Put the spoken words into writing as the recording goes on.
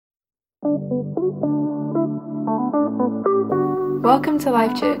Welcome to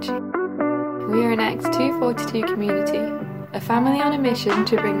Life Church. We are an Acts 242 community, a family on a mission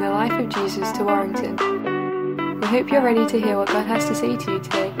to bring the life of Jesus to Warrington. We hope you're ready to hear what God has to say to you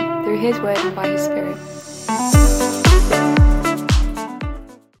today through His Word and by His Spirit.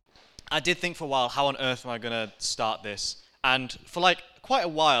 I did think for a while, how on earth am I going to start this? And for quite a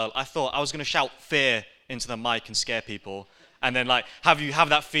while, I thought I was going to shout fear into the mic and scare people, and then have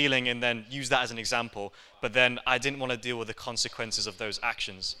that feeling and then use that as an example. But then I didn't want to deal with the consequences of those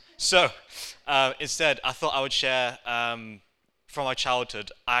actions. So instead, I thought I would share from my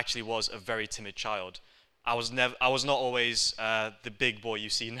childhood. I actually was a very timid child. I was not always the big boy you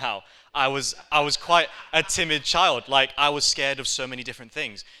see now. I was quite a timid child. I was scared of so many different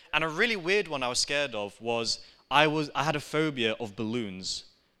things. And a really weird one I was scared of was I had a phobia of balloons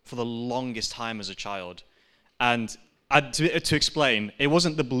for the longest time as a child. And to explain, it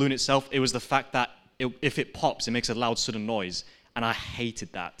wasn't the balloon itself, it was the fact that if it pops, it makes a loud sudden noise. And I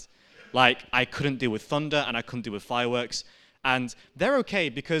hated that. I couldn't deal with thunder and I couldn't deal with fireworks. And they're okay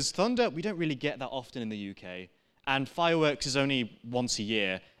because thunder, we don't really get that often in the UK. And fireworks is only once a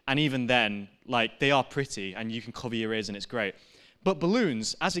year. And even then, they are pretty and you can cover your ears and it's great. But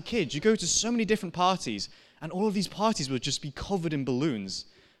balloons, as a kid, you go to so many different parties and all of these parties would just be covered in balloons.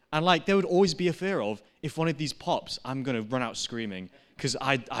 And there would always be a fear of, if one of these pops, I'm going to run out screaming because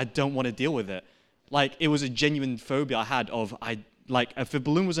I don't want to deal with it. It was a genuine phobia I had of, if a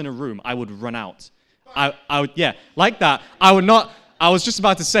balloon was in a room, I would run out. I would, yeah, like that. I was just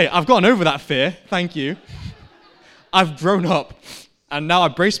about to say, I've gotten over that fear, thank you. I've grown up, and now I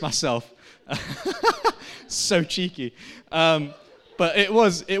brace myself. So cheeky. But it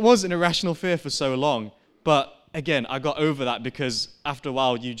was an irrational fear for so long. But again, I got over that because after a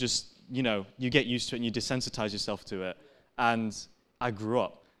while, you just, you get used to it and you desensitize yourself to it. And I grew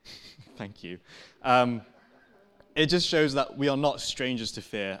up. Thank you. It just shows that we are not strangers to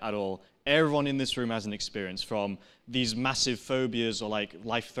fear at all. Everyone in this room has an experience, from these massive phobias or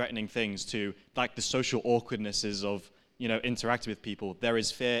life-threatening things to the social awkwardnesses of, interacting with people. There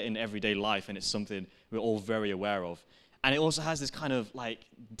is fear in everyday life, and it's something we're all very aware of. And it also has this kind of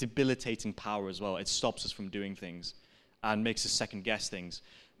debilitating power as well. It stops us from doing things and makes us second guess things.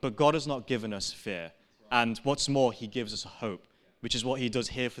 But God has not given us fear. And what's more, He gives us hope, which is what He does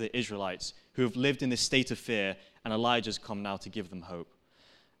here for the Israelites, who have lived in this state of fear, and Elijah's come now to give them hope.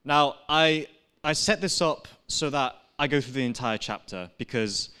 Now, I set this up so that I go through the entire chapter,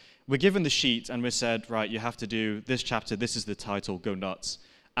 because we're given the sheet and we're said, right, you have to do this chapter, this is the title, go nuts.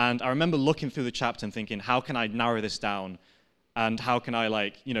 And I remember looking through the chapter and thinking, how can I narrow this down? And how can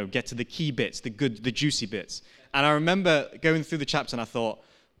I get to the key bits, the juicy bits? And I remember going through the chapter and I thought,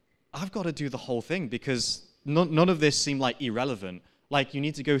 I've got to do the whole thing because none of this seemed irrelevant. You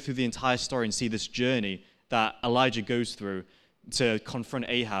need to go through the entire story and see this journey that Elijah goes through to confront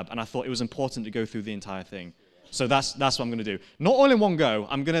Ahab. And I thought it was important to go through the entire thing. So that's what I'm going to do. Not all in one go.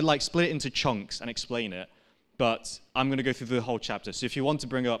 I'm going to split it into chunks and explain it. But I'm going to go through the whole chapter. So if you want to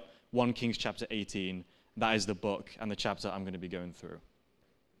bring up 1 Kings chapter 18, that is the book and the chapter I'm going to be going through.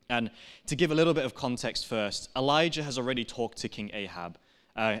 And to give a little bit of context first, Elijah has already talked to King Ahab.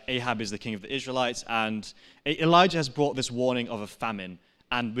 Ahab is the king of the Israelites, and Elijah has brought this warning of a famine,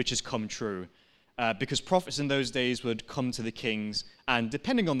 and which has come true. Because prophets in those days would come to the kings, and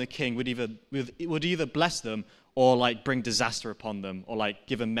depending on the king, would either bless them or bring disaster upon them, or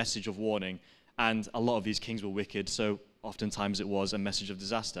give a message of warning. And a lot of these kings were wicked, so oftentimes it was a message of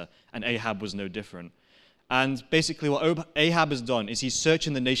disaster. And Ahab was no different. And basically what Ahab has done is he's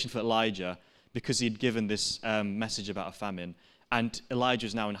searching the nation for Elijah because he'd given this message about a famine. And Elijah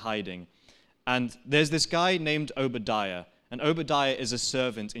is now in hiding. And there's this guy named Obadiah. And Obadiah is a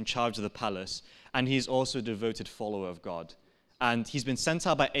servant in charge of the palace. And he's also a devoted follower of God. And he's been sent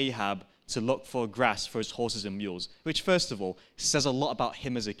out by Ahab to look for grass for his horses and mules, which first of all says a lot about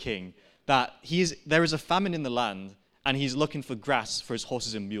him as a king. That there is a famine in the land, and he's looking for grass for his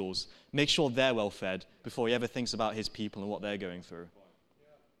horses and mules. Make sure they're well fed before he ever thinks about his people and what they're going through.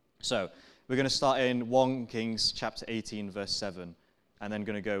 So we're going to start in 1 Kings chapter 18, verse 7, and then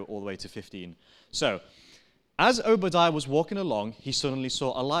going to go all the way to 15. So, as Obadiah was walking along, he suddenly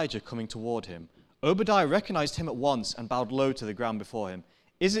saw Elijah coming toward him. Obadiah recognized him at once and bowed low to the ground before him.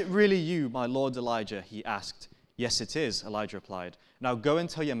 "Is it really you, my lord Elijah?" he asked. "Yes, it is," Elijah replied. "Now go and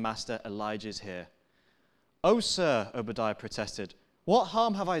tell your master Elijah is here." "Oh, sir," Obadiah protested, "what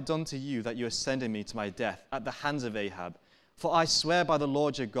harm have I done to you that you are sending me to my death at the hands of Ahab? For I swear by the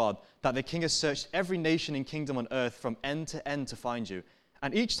Lord your God that the king has searched every nation and kingdom on earth from end to find you,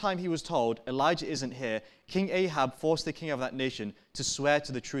 And each time he was told, Elijah isn't here, King Ahab forced the king of that nation to swear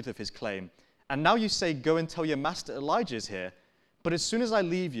to the truth of his claim. And now you say, go and tell your master Elijah is here. But as soon as I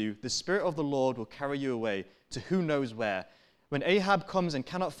leave you, the Spirit of the Lord will carry you away to who knows where. When Ahab comes and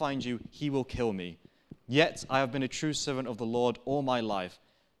cannot find you, he will kill me. Yet I have been a true servant of the Lord all my life.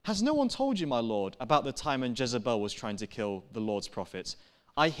 Has no one told you, my Lord, about the time when Jezebel was trying to kill the Lord's prophets?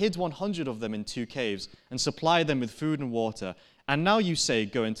 I hid 100 of them in 2 caves and supplied them with food and water. And now you say,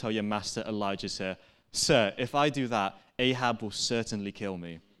 go and tell your master Elijah's here. Sir, if I do that, Ahab will certainly kill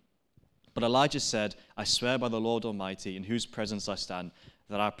me. But Elijah said, I swear by the Lord Almighty, in whose presence I stand,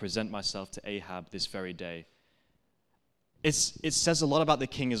 that I present myself to Ahab this very day. It says a lot about the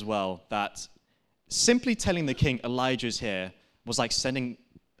king as well, that simply telling the king Elijah is here was like sending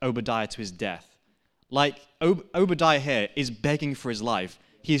Obadiah to his death. Like Obadiah here is begging for his life.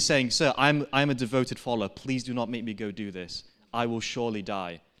 He is saying, sir, I'm a devoted follower. Please do not make me go do this. I will surely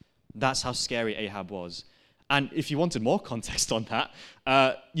die. That's how scary Ahab was. And if you wanted more context on that,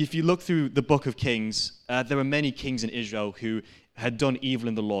 if you look through the book of Kings, there were many kings in Israel who had done evil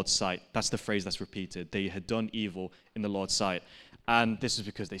in the Lord's sight. That's the phrase that's repeated. They had done evil in the Lord's sight. And this is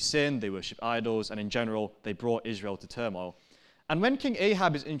because they sinned, they worshipped idols, and in general, they brought Israel to turmoil. And when King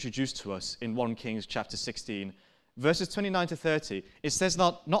Ahab is introduced to us in 1 Kings chapter 16, verses 29 to 30, it says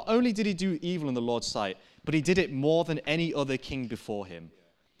that not only did he do evil in the Lord's sight, but he did it more than any other king before him.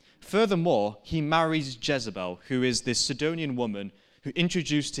 Furthermore, he marries Jezebel, who is this Sidonian woman who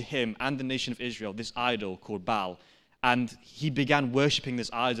introduced to him and the nation of Israel this idol called Baal. And he began worshipping this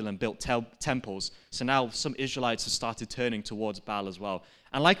idol and built temples. So now some Israelites have started turning towards Baal as well.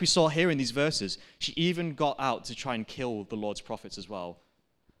 And like we saw here in these verses, she even got out to try and kill the Lord's prophets as well.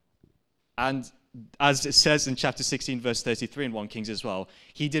 And as it says in chapter 16, verse 33 in 1 Kings as well,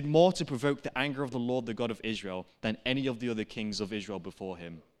 he did more to provoke the anger of the Lord, the God of Israel, than any of the other kings of Israel before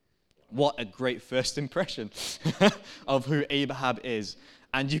him. What a great first impression of who Ahab is.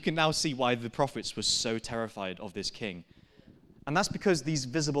 And you can now see why the prophets were so terrified of this king. And that's because these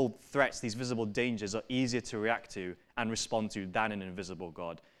visible threats, these visible dangers are easier to react to and respond to than an invisible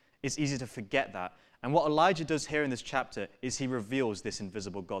God. It's easy to forget that. And what Elijah does here in this chapter is he reveals this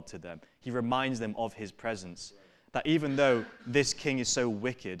invisible God to them. He reminds them of his presence. That even though this king is so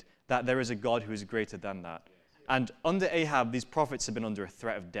wicked, that there is a God who is greater than that. And under Ahab, these prophets have been under a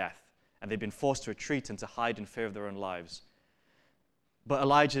threat of death. And they've been forced to retreat and to hide in fear of their own lives. But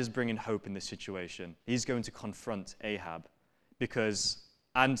Elijah is bringing hope in this situation. He's going to confront Ahab.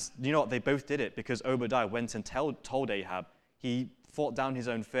 And you know what, they both did it because Obadiah went and told Ahab. He fought down his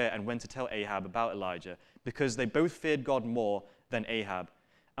own fear and went to tell Ahab about Elijah because they both feared God more than Ahab.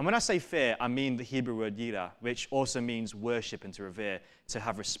 And when I say fear, I mean the Hebrew word yirah, which also means worship and to revere, to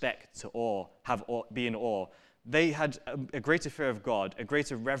have respect, to awe, be in awe. They had a greater fear of God, a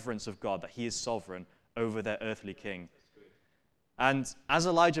greater reverence of God, that he is sovereign over their earthly king. And as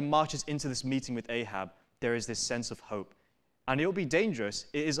Elijah marches into this meeting with Ahab, there is this sense of hope. And it will be dangerous.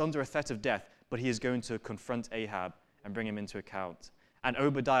 It is under a threat of death, but he is going to confront Ahab and bring him into account. And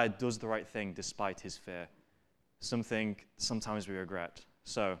Obadiah does the right thing despite his fear, something sometimes we regret.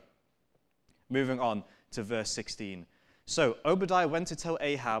 So, moving on to verse 16. So Obadiah went to tell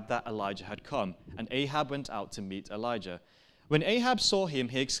Ahab that Elijah had come, and Ahab went out to meet Elijah. When Ahab saw him,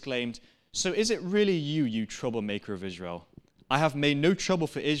 he exclaimed, "So is it really you, you troublemaker of Israel?" "I have made no trouble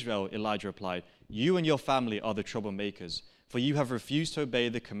for Israel," Elijah replied. "You and your family are the troublemakers, for you have refused to obey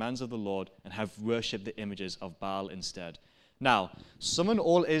the commands of the Lord and have worshipped the images of Baal instead. Now, summon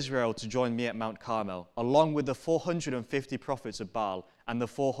all Israel to join me at Mount Carmel, along with the 450 prophets of Baal and the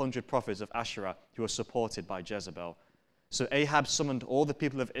 400 prophets of Asherah who are supported by Jezebel." So Ahab summoned all the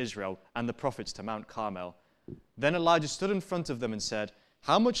people of Israel and the prophets to Mount Carmel. Then Elijah stood in front of them and said,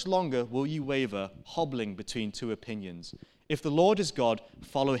 "How much longer will you waver, hobbling between two opinions? If the Lord is God,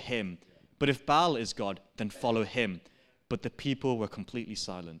 follow him. But if Baal is God, then follow him." But the people were completely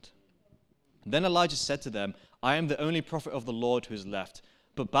silent. Then Elijah said to them, "I am the only prophet of the Lord who is left,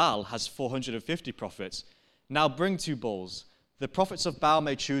 but Baal has 450 prophets. Now bring 2 bulls. The prophets of Baal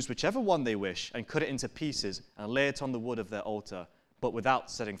may choose whichever one they wish and cut it into pieces and lay it on the wood of their altar, but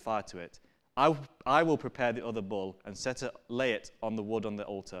without setting fire to it. I will prepare the other bull and lay it on the wood on the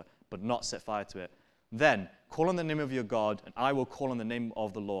altar, but not set fire to it. Then call on the name of your God, and I will call on the name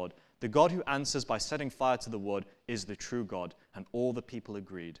of the Lord. The God who answers by setting fire to the wood is the true God." And all the people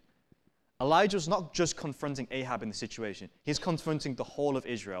agreed. Elijah was not just confronting Ahab in the situation. He's confronting the whole of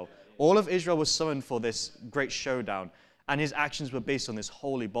Israel. All of Israel was summoned for this great showdown, and his actions were based on this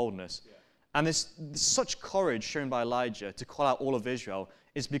holy boldness. And this such courage shown by Elijah to call out all of Israel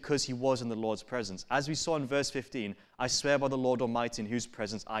is because he was in the Lord's presence. As we saw in verse 15, I swear by the Lord Almighty in whose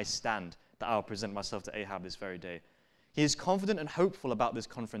presence I stand, that I will present myself to Ahab this very day. He is confident and hopeful about this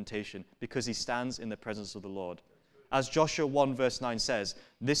confrontation because he stands in the presence of the Lord. As Joshua 1 verse 9 says,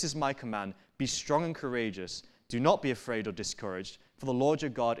 this is my command, be strong and courageous. Do not be afraid or discouraged, for the Lord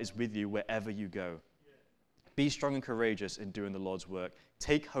your God is with you wherever you go. Be strong and courageous in doing the Lord's work.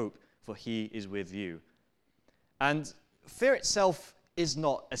 Take hope, for he is with you. And fear itself is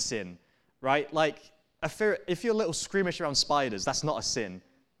not a sin, right? Like, if you're a little squeamish around spiders, that's not a sin,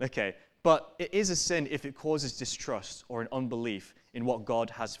 okay? But it is a sin if it causes distrust or an unbelief in what God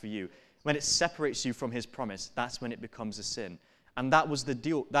has for you. When it separates you from his promise, that's when it becomes a sin. And that was the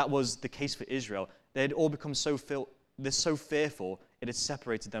deal. That was the case for Israel. They had all become so fearful, it had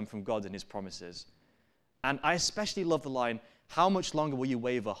separated them from God and his promises. And I especially love the line, how much longer will you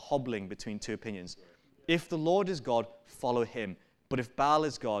waver, hobbling between two opinions? If the Lord is God, follow him. But if Baal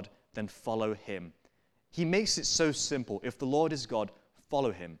is God, then follow him. He makes it so simple. If the Lord is God,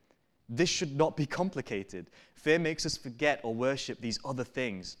 follow him. This should not be complicated. Fear makes us forget or worship these other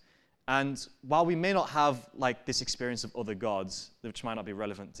things. And while we may not have like this experience of other gods, which might not be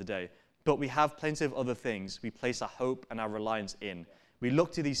relevant today, but we have plenty of other things we place our hope and our reliance in. We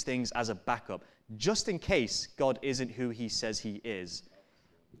look to these things as a backup, just in case God isn't who he says he is.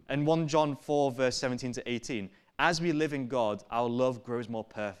 And 1 John 4, verse 17 to 18, as we live in God, our love grows more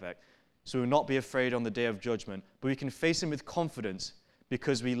perfect. So we will not be afraid on the day of judgment, but we can face him with confidence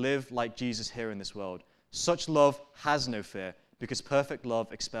because we live like Jesus here in this world. Such love has no fear, because perfect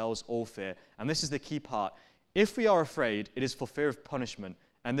love expels all fear. And this is the key part. If we are afraid, it is for fear of punishment,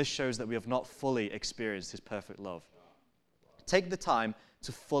 and this shows that we have not fully experienced his perfect love. Take the time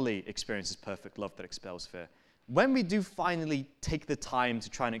to fully experience his perfect love that expels fear. When we do finally take the time to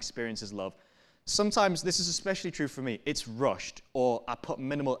try and experience his love, sometimes, this is especially true for me, it's rushed, or I put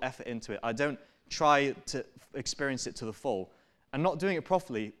minimal effort into it. I don't try to experience it to the full. And not doing it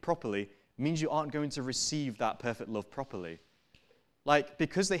properly means you aren't going to receive that perfect love properly. Like,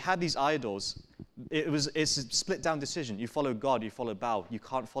 because they had these idols, it's a split down decision. You follow God, you follow Baal. You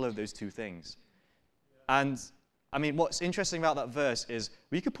can't follow those two things. And I mean, what's interesting about that verse is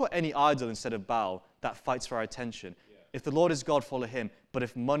we could put any idol instead of Baal that fights for our attention. If the Lord is God, follow him. But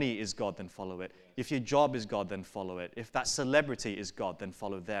if money is God, then follow it. If your job is God, then follow it. If that celebrity is God, then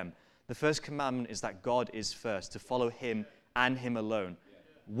follow them. The first commandment is that God is first, to follow him and him alone.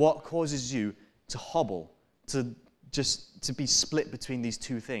 What causes you to hobble, to be split between these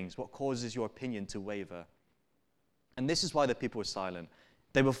two things? What causes your opinion to waver? And this is why the people were silent.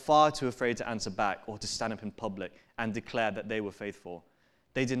 They were far too afraid to answer back or to stand up in public and declare that they were faithful.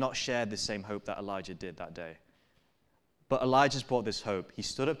 They did not share the same hope that Elijah did that day. But Elijah's brought this hope. He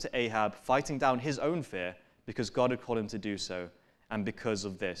stood up to Ahab, fighting down his own fear because God had called him to do so, and because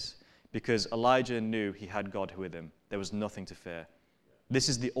of this. Because Elijah knew he had God with him. There was nothing to fear. This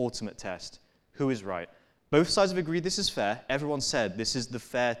is the ultimate test. Who is right? Both sides have agreed this is fair. Everyone said this is the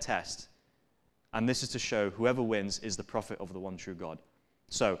fair test. And this is to show whoever wins is the prophet of the one true God.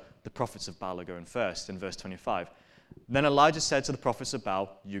 So the prophets of Baal are going first in verse 25. Then Elijah said to the prophets of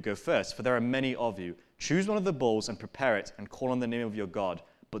Baal, you go first, for there are many of you. Choose one of the bulls and prepare it and call on the name of your God,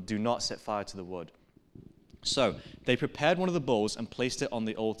 but do not set fire to the wood. So they prepared one of the bulls and placed it on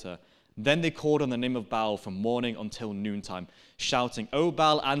the altar. Then they called on the name of Baal from morning until noontime, shouting, O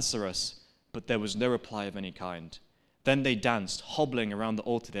Baal, answer us. But there was no reply of any kind. Then they danced, hobbling around the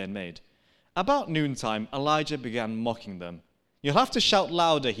altar they had made. About noontime, Elijah began mocking them. You'll have to shout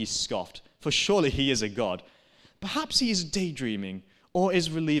louder, he scoffed, for surely he is a god. Perhaps he is daydreaming, or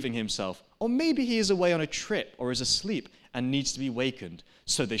is relieving himself, or maybe he is away on a trip, or is asleep, and needs to be wakened.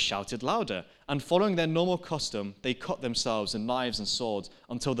 So they shouted louder, and following their normal custom, they cut themselves in knives and swords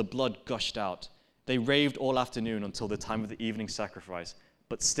until the blood gushed out. They raved all afternoon until the time of the evening sacrifice,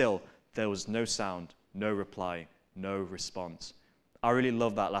 but still there was no sound, no reply, no response. I really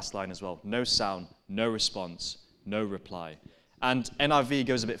love that last line as well. No sound, no response, no reply. And NIV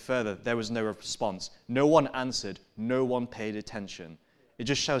goes a bit further. There was no response. No one answered. No one paid attention. It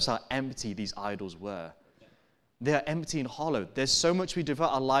just shows how empty these idols were. They are empty and hollow. There's so much we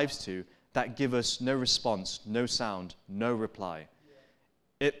devote our lives to that give us no response, no sound, no reply.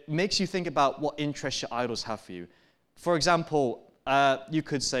 It makes you think about what interests your idols have for you. For example, you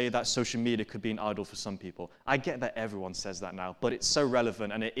could say that social media could be an idol for some people. I get that everyone says that now, but it's so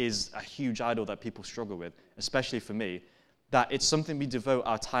relevant and it is a huge idol that people struggle with, especially for me, that it's something we devote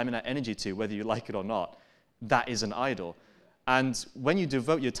our time and our energy to, whether you like it or not. That is an idol. And when you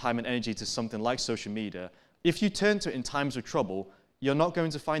devote your time and energy to something like social media, if you turn to it in times of trouble, you're not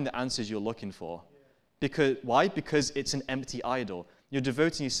going to find the answers you're looking for. Why? Because it's an empty idol. You're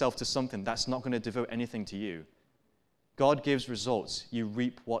devoting yourself to something that's not going to devote anything to you. God gives results. You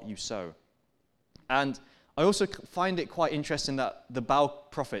reap what you sow. And I also find it quite interesting that the Baal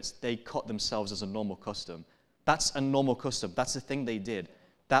prophets, they cut themselves as a normal custom. That's a normal custom. That's a thing they did.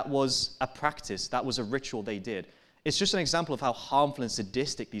 That was a practice. That was a ritual they did. It's just an example of how harmful and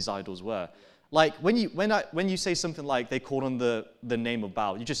sadistic these idols were. Like when you say something like they called on the name of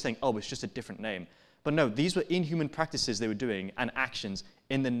Baal, you just think, oh, it's just a different name. But no, these were inhuman practices they were doing and actions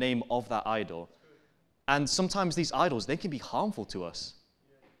in the name of that idol. And sometimes these idols, they can be harmful to us.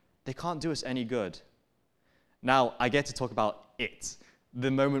 They can't do us any good. Now, I get to talk about it.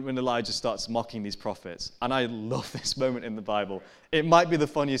 The moment when Elijah starts mocking these prophets. And I love this moment in the Bible. It might be the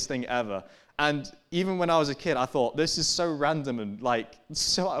funniest thing ever. And even when I was a kid, I thought, this is so random and like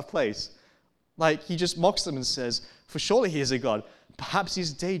so out of place. Like he just mocks them and says, for surely he is a god. Perhaps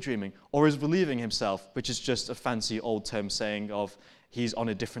he's daydreaming or is relieving himself, which is just a fancy old term saying of he's on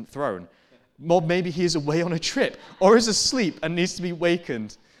a different throne. Or maybe he is away on a trip or is asleep and needs to be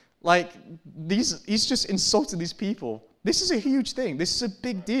wakened. Like he's just insulted these people. This is a huge thing. This is a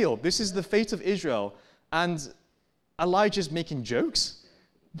big deal. This is the fate of Israel. And Elijah's making jokes?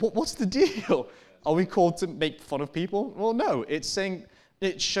 What's the deal? Are we called to make fun of people? Well, no.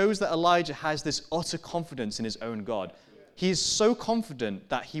 It shows that Elijah has this utter confidence in his own God. He is so confident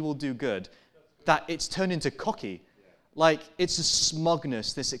that he will do good that it's turned into cocky. Like it's a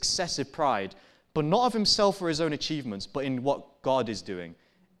smugness, this excessive pride, but not of himself or his own achievements, but in what God is doing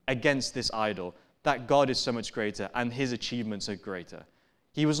against this idol. That God is so much greater and his achievements are greater.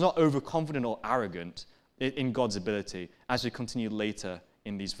 He was not overconfident or arrogant in God's ability, as we continue later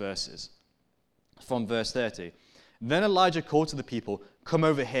in these verses. From verse 30. Then Elijah called to the people, come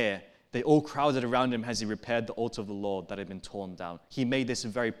over here. They all crowded around him as he repaired the altar of the Lord that had been torn down. He made this a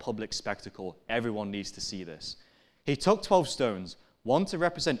very public spectacle. Everyone needs to see this. He took 12 stones, one to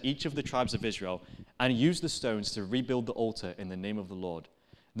represent each of the tribes of Israel, and used the stones to rebuild the altar in the name of the Lord.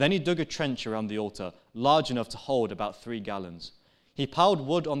 Then he dug a trench around the altar, large enough to hold about 3 gallons. He piled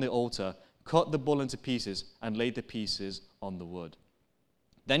wood on the altar, cut the bull into pieces, and laid the pieces on the wood.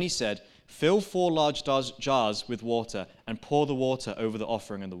 Then he said, fill 4 large jars with water, and pour the water over the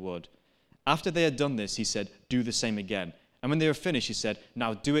offering and the wood. After they had done this, he said, do the same again. And when they were finished, he said,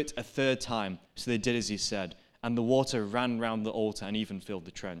 now do it a 3rd time. So they did as he said, and the water ran round the altar and even filled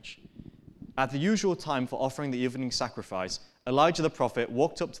the trench. At the usual time for offering the evening sacrifice, Elijah the prophet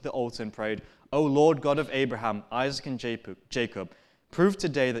walked up to the altar and prayed, O Lord God of Abraham, Isaac, and Jacob, prove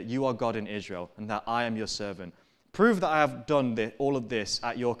today that you are God in Israel, and that I am your servant. Prove that I have done all of this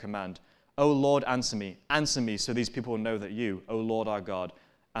at your command. O Lord, answer me so these people will know that you, O Lord our God,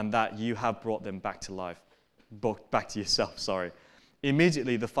 and that you have brought them back to life. Back to yourself, sorry.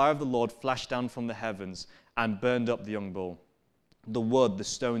 Immediately the fire of the Lord flashed down from the heavens and burned up the young bull, the wood, the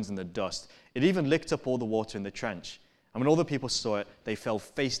stones, and the dust. It even licked up all the water in the trench. And when all the people saw it, they fell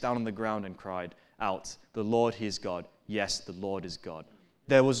face down on the ground and cried out, the Lord, he is God. Yes, the Lord is God.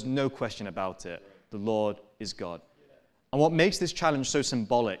 There was no question about it. The Lord is God. And what makes this challenge so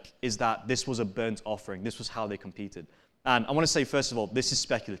symbolic is that this was a burnt offering. This was how they competed. And I want to say, first of all, this is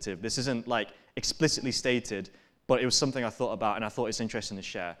speculative. This isn't like explicitly stated, but it was something I thought about and I thought it's interesting to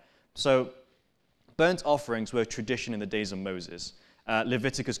share. So burnt offerings were a tradition in the days of Moses.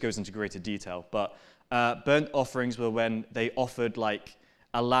 Leviticus goes into greater detail, but burnt offerings were when they offered like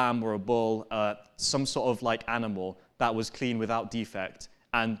a lamb or a bull, some sort of like animal that was clean without defect,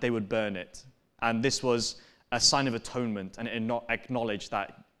 and they would burn it. And this was a sign of atonement, and it acknowledged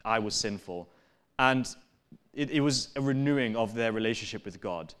that I was sinful. And it was a renewing of their relationship with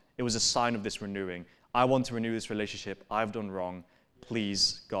God. It was a sign of this renewing. I want to renew this relationship. I've done wrong.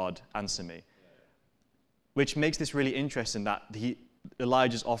 Please, God, answer me. Which makes this really interesting that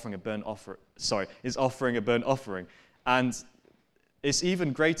Elijah's offering a burnt offering. And it's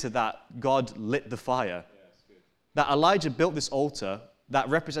even greater that God lit the fire. That Elijah built this altar that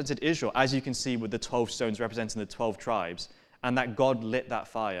represented Israel, as you can see with the 12 stones representing the 12 tribes, and that God lit that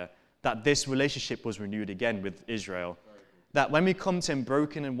fire, that this relationship was renewed again with Israel. That when we come to him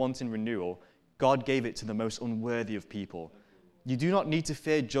broken and wanting renewal, God gave it to the most unworthy of people. You do not need to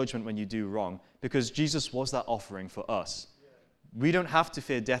fear judgment when you do wrong, because Jesus was that offering for us. We don't have to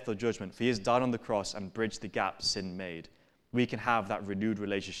fear death or judgment, for he has died on the cross and bridged the gap sin made. We can have that renewed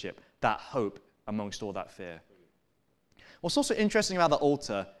relationship, that hope amongst all that fear. What's also interesting about the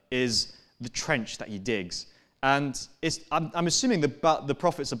altar is the trench that he digs. And I'm assuming the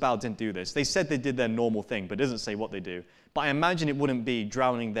prophets of Baal didn't do this. They said they did their normal thing, but it doesn't say what they do. But I imagine it wouldn't be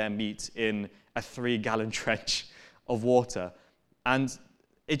drowning their meat in a 3-gallon trench of water. And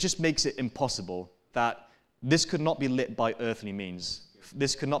it just makes it impossible that This could not be lit by earthly means.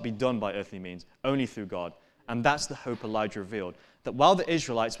 This could not be done by earthly means, only through God. And that's the hope Elijah revealed, that while the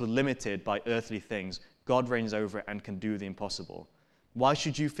Israelites were limited by earthly things, God reigns over it and can do the impossible. Why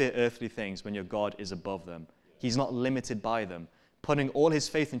should you fear earthly things when your God is above them? He's not limited by them. Putting all his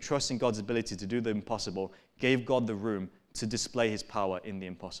faith and trust in God's ability to do the impossible gave God the room to display his power in the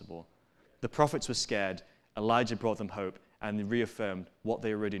impossible. The prophets were scared. Elijah brought them hope and reaffirmed what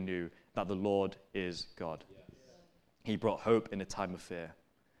they already knew, that the Lord is God. He brought hope in a time of fear.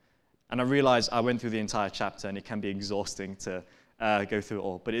 And I realized I went through the entire chapter, and it can be exhausting to go through it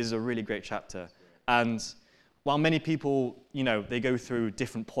all, but it is a really great chapter. And while many people, they go through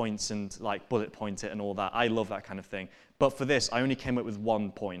different points and like bullet point it and all that, I love that kind of thing. But for this, I only came up with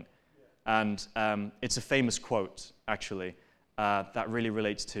one point. And it's a famous quote, actually, that really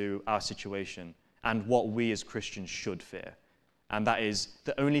relates to our situation and what we as Christians should fear. And that is,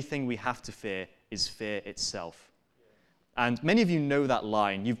 the only thing we have to fear is fear itself. And many of you know that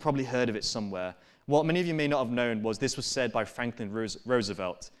line. You've probably heard of it somewhere. What many of you may not have known was this was said by Franklin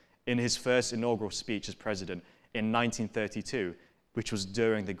Roosevelt in his first inaugural speech as president in 1932, which was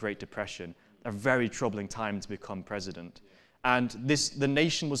during the Great Depression, a very troubling time to become president. And the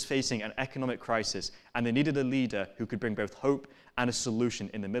nation was facing an economic crisis, and they needed a leader who could bring both hope and a solution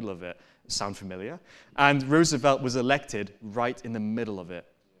in the middle of it. Sound familiar? And Roosevelt was elected right in the middle of it.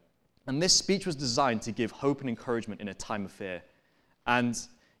 And this speech was designed to give hope and encouragement in a time of fear. And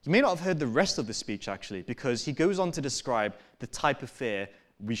you may not have heard the rest of the speech, actually, because he goes on to describe the type of fear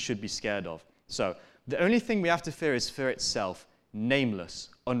we should be scared of. So, the only thing we have to fear is fear itself, nameless,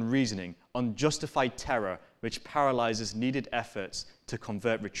 unreasoning, unjustified terror, which paralyzes needed efforts to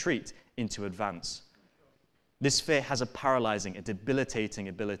convert retreat into advance. This fear has a paralyzing, a debilitating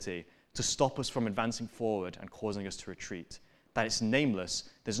ability to stop us from advancing forward and causing us to retreat. That it's nameless,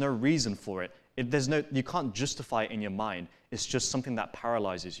 there's no reason for it. You can't justify it in your mind. It's just something that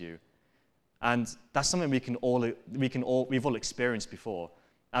paralyzes you. And that's something we've all experienced before.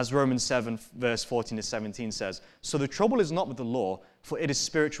 As Romans 7, verse 14 to 17 says, "So the trouble is not with the law, for it is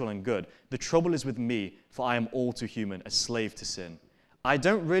spiritual and good. The trouble is with me, for I am all too human, a slave to sin. I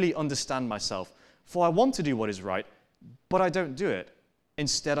don't really understand myself, for I want to do what is right, but I don't do it.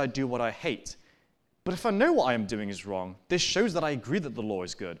 Instead, I do what I hate. But if I know what I am doing is wrong, this shows that I agree that the law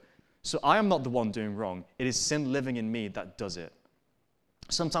is good. So I am not the one doing wrong. It is sin living in me that does it."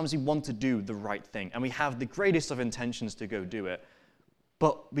 Sometimes we want to do the right thing, and we have the greatest of intentions to go do it,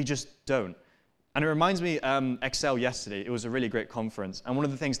 but we just don't. And it reminds me, Excel yesterday, it was a really great conference, and one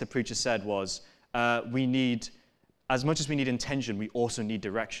of the things the preacher said was, as much as we need intention, we also need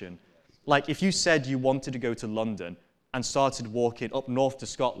direction. Like if you said you wanted to go to London and started walking up north to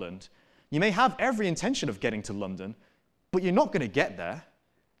Scotland, you may have every intention of getting to London, but you're not going to get there.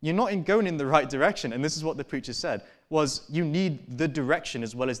 You're not going in the right direction. And this is what the preacher said, was you need the direction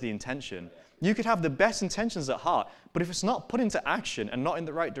as well as the intention. You could have the best intentions at heart, but if it's not put into action and not in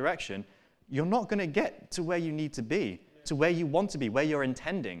the right direction, you're not going to get to where you need to be, to where you want to be, where you're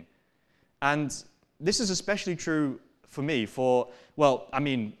intending. And this is especially true for me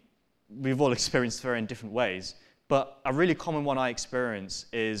we've all experienced fear in different ways, but a really common one I experience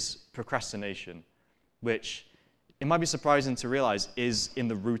is procrastination, which it might be surprising to realize is in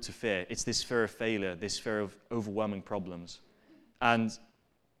the root of fear. It's this fear of failure, this fear of overwhelming problems. And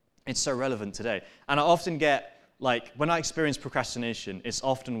it's so relevant today. And I often get, when I experience procrastination, it's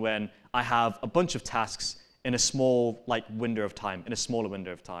often when I have a bunch of tasks in a small, window of time, in a smaller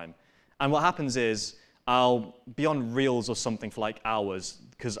window of time. And what happens is I'll be on Reels or something for hours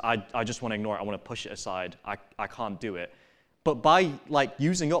because I just want to ignore it. I want to push it aside. I can't do it. But by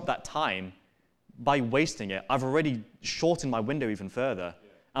using up that time, by wasting it, I've already shortened my window even further. Yeah.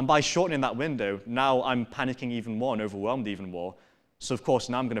 And by shortening that window, now I'm panicking even more and overwhelmed even more. So of course,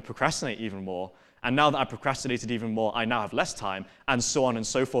 now I'm going to procrastinate even more. And now that I've procrastinated even more, I now have less time, and so on and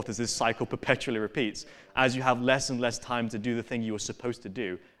so forth as this cycle perpetually repeats. As you have less and less time to do the thing you were supposed to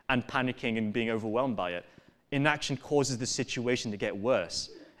do, and panicking and being overwhelmed by it. Inaction causes the situation to get worse.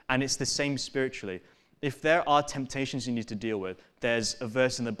 And it's the same spiritually. If there are temptations you need to deal with, there's a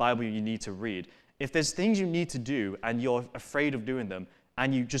verse in the Bible you need to read. If there's things you need to do and you're afraid of doing them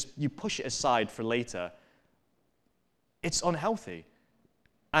and you push it aside for later, it's unhealthy.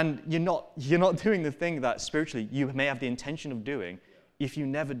 And you're not doing the thing that spiritually you may have the intention of doing if you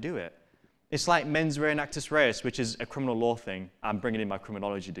never do it. It's like mens rea in actus reus, which is a criminal law thing. I'm bringing in my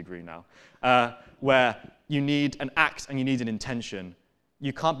criminology degree now, where you need an act and you need an intention.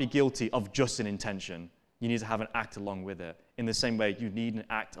 You can't be guilty of just an intention. You need to have an act along with it. In the same way, you need an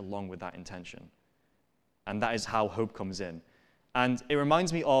act along with that intention. And that is how hope comes in. And it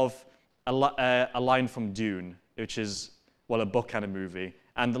reminds me of a line from Dune, which is, well, a book and a movie.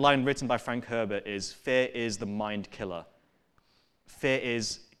 And the line written by Frank Herbert is, "Fear is the mind killer." Fear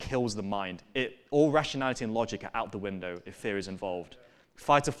kills the mind. All rationality and logic are out the window if fear is involved.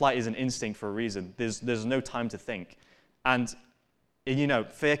 Fight or flight is an instinct for a reason. There's no time to think. And,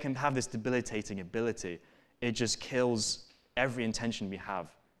 fear can have this debilitating ability. It just kills every intention we have.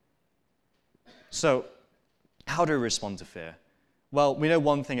 So, how do we respond to fear? Well, we know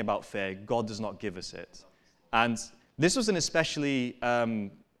one thing about fear: God does not give us it. And this was an especially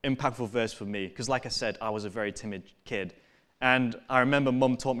impactful verse for me, because like I said, I was a very timid kid. And I remember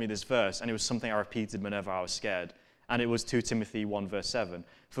Mum taught me this verse, and it was something I repeated whenever I was scared. And it was 2 Timothy 1, verse 7.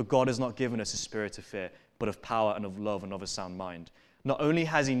 "For God has not given us a spirit of fear, but of power and of love and of a sound mind." Not only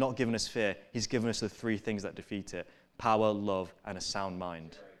has he not given us fear, he's given us the 3 things that defeat it: power, love, and a sound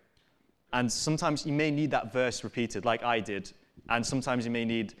mind. And sometimes you may need that verse repeated, like I did. And sometimes you may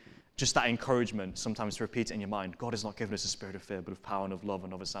need just that encouragement, sometimes to repeat it in your mind. God has not given us a spirit of fear, but of power and of love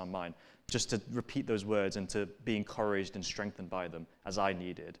and of a sound mind. Just to repeat those words and to be encouraged and strengthened by them, as I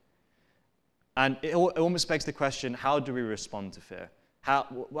needed. And it almost begs the question, how do we respond to fear?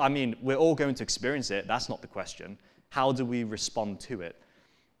 We're all going to experience it. That's not the question. How do we respond to it?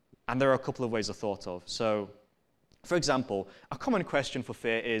 And there are a couple of ways I thought of. So, for example, a common question for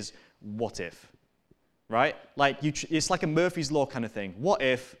fear is, what if? Right? It's like a Murphy's Law kind of thing. What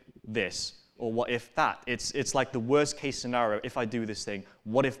if this? Or what if that? It's like the worst case scenario. If I do this thing,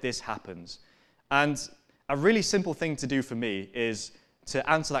 what if this happens? And a really simple thing to do for me is to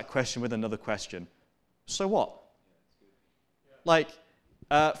answer that question with another question. So what?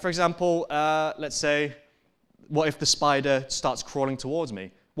 For example, let's say, what if the spider starts crawling towards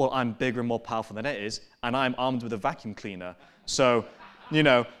me? Well, I'm bigger and more powerful than it is, and I'm armed with a vacuum cleaner. So,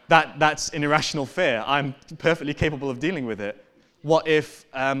 that's an irrational fear. I'm perfectly capable of dealing with it. What if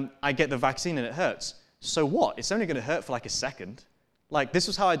I get the vaccine and it hurts? So what? It's only going to hurt for like a second. This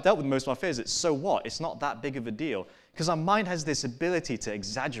was how I dealt with most of my fears. It's so what? It's not that big of a deal. Because our mind has this ability to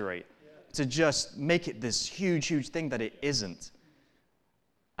exaggerate, to just make it this huge, huge thing that it isn't.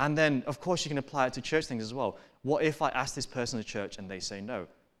 And then, of course, you can apply it to church things as well. What if I ask this person at church and they say no?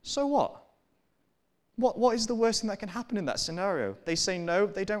 So what? What is the worst thing that can happen in that scenario? They say no,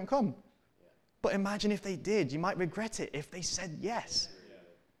 they don't come. But imagine if they did. You might regret it if they said yes.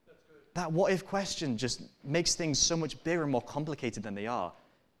 That what if question just makes things so much bigger and more complicated than they are.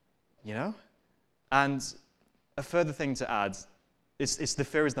 And a further thing to add, it's the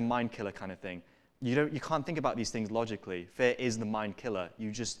fear is the mind killer kind of thing. You can't think about these things logically. Fear is the mind killer.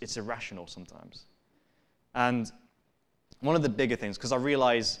 It's irrational sometimes. And one of the bigger things, because I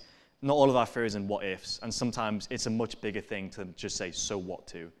realize not all of our fear is in what ifs, and sometimes it's a much bigger thing to just say, so what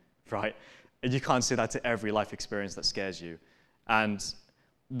to, right? And you can't say that to every life experience that scares you. And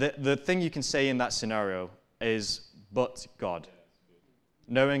the thing you can say in that scenario is, but God.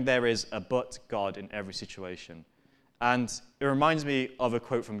 Knowing there is a but God in every situation. And it reminds me of a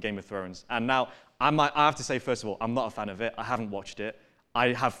quote from Game of Thrones. And now, I have to say, first of all, I'm not a fan of it. I haven't watched it.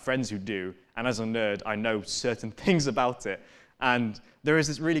 I have friends who do. And as a nerd, I know certain things about it. And there is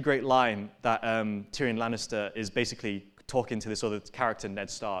this really great line that Tyrion Lannister is basically talking to this other character, Ned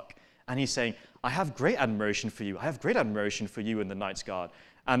Stark. And he's saying, I have great admiration for you. I have great admiration for you in the Night's Guard.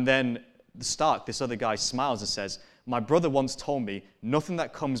 And then Stark, this other guy, smiles and says, my brother once told me, nothing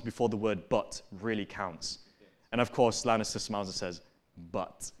that comes before the word but really counts. And of course, Lannister smiles and says,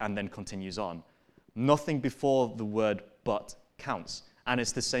 but, and then continues on. Nothing before the word but counts. And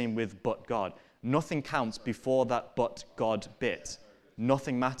it's the same with but God. Nothing counts before that but God bit.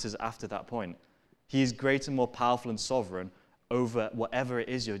 Nothing matters after that point. He is greater, more powerful, and sovereign over whatever it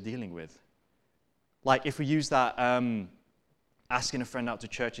is you're dealing with. If we use that asking a friend out to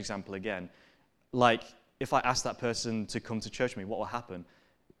church example again, if I ask that person to come to church with me, what will happen?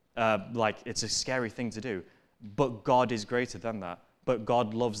 It's a scary thing to do. But God is greater than that. But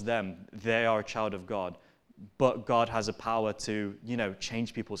God loves them. They are a child of God. But God has a power to,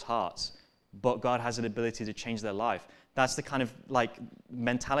 change people's hearts. But God has an ability to change their life. That's the kind of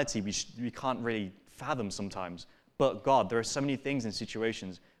mentality we can't really fathom sometimes. But God, there are so many things in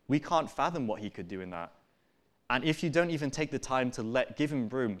situations we can't fathom what he could do in that. And if you don't even take the time to give him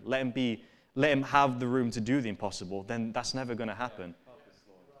room, let him have the room to do the impossible, then that's never going to happen.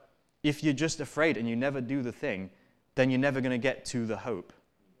 If you're just afraid and you never do the thing, then you're never going to get to the hope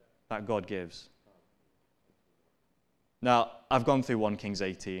that God gives. Now, I've gone through 1 Kings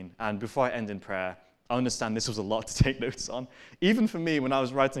 18, and before I end in prayer, I understand this was a lot to take notes on. Even for me, when I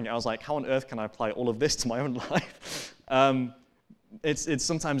was writing it, I was like, how on earth can I apply all of this to my own life? It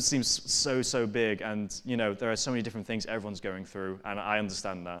sometimes seems so big, and there are so many different things everyone's going through, and I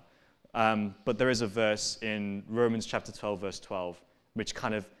understand that. But there is a verse in Romans chapter 12, verse 12, which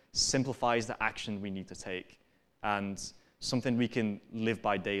kind of simplifies the action we need to take and something we can live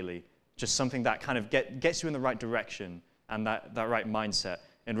by daily, just something that kind of gets you in the right direction and that right mindset.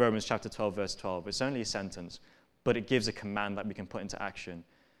 In Romans chapter 12, verse 12, it's only a sentence, but it gives a command that we can put into action.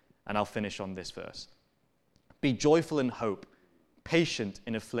 And I'll finish on this verse. Be joyful in hope, patient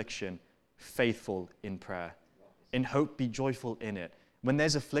in affliction, faithful in prayer. In hope, be joyful in it. When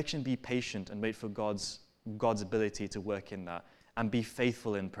there's affliction, be patient and wait for God's ability to work in that. And be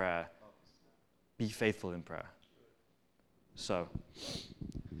faithful in prayer. Be faithful in prayer. So,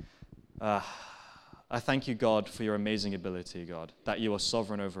 I thank you, God, for your amazing ability, God, that you are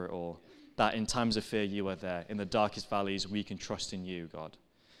sovereign over it all, that in times of fear you are there. In the darkest valleys, we can trust in you, God.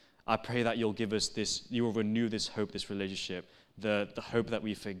 I pray that you'll give us this, you will renew this hope, this relationship, the hope that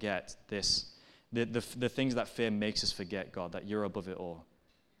we forget, the things that fear makes us forget, God, that you're above it all.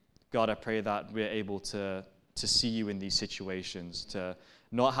 God, I pray that we're able to see you in these situations, to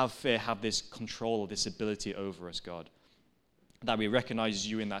not have fear have this control, this ability over us, God. That we recognize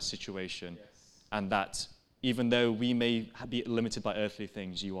you in that situation, yes. And that even though we may be limited by earthly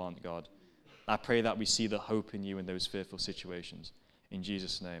things, you aren't, God. I pray that we see the hope in you in those fearful situations. In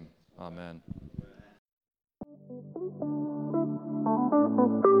Jesus' name, amen.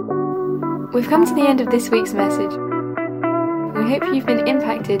 We've come to the end of this week's message. We hope you've been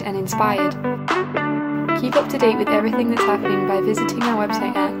impacted and inspired. Keep up to date with everything that's happening by visiting our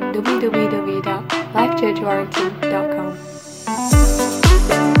website at www.lifechurchwarrington.com.